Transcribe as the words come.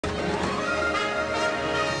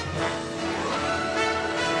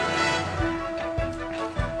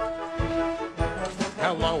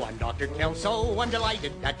Hello, I'm Dr. Kelso. I'm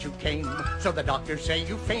delighted that you came. So the doctors say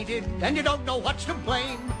you fainted and you don't know what's to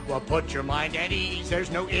blame. Well, put your mind at ease.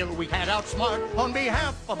 There's no ill we can't outsmart. On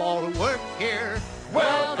behalf of all who work here,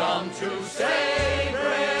 welcome to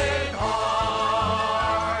Sacred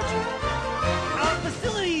Heart. Our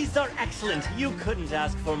facilities are excellent. You couldn't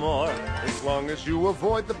ask for more. As long as you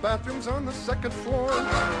avoid the bathrooms on the second floor.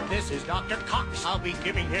 This is Dr. Cox. I'll be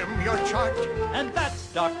giving him your chart. And that's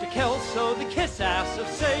Dr. Kelso, the kiss-ass of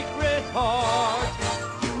Sacred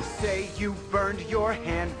Heart. You say you burned your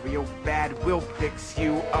hand real bad. We'll fix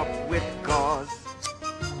you up with gauze.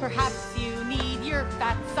 Perhaps you need your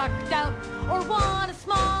fat sucked out or want a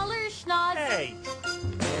smaller schnoz. Hey!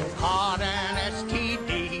 Caught an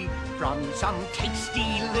STD from some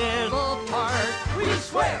tasty little tart. We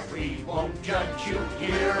swear we won't judge you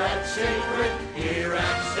here at Sacred, here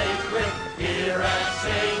at Sacred, here at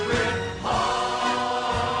Sacred Heart.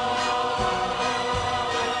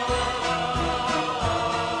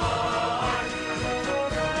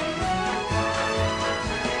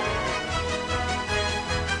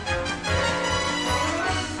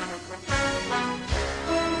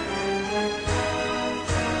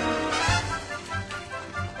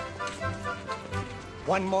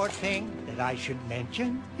 One more thing that I should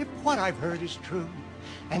mention, if what I've heard is true,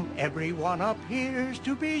 and everyone appears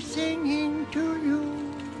to be singing to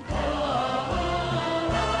you.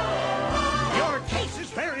 Your case is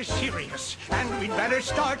very serious, and we'd better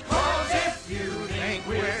start, 'cause if you think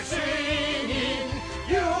we're singing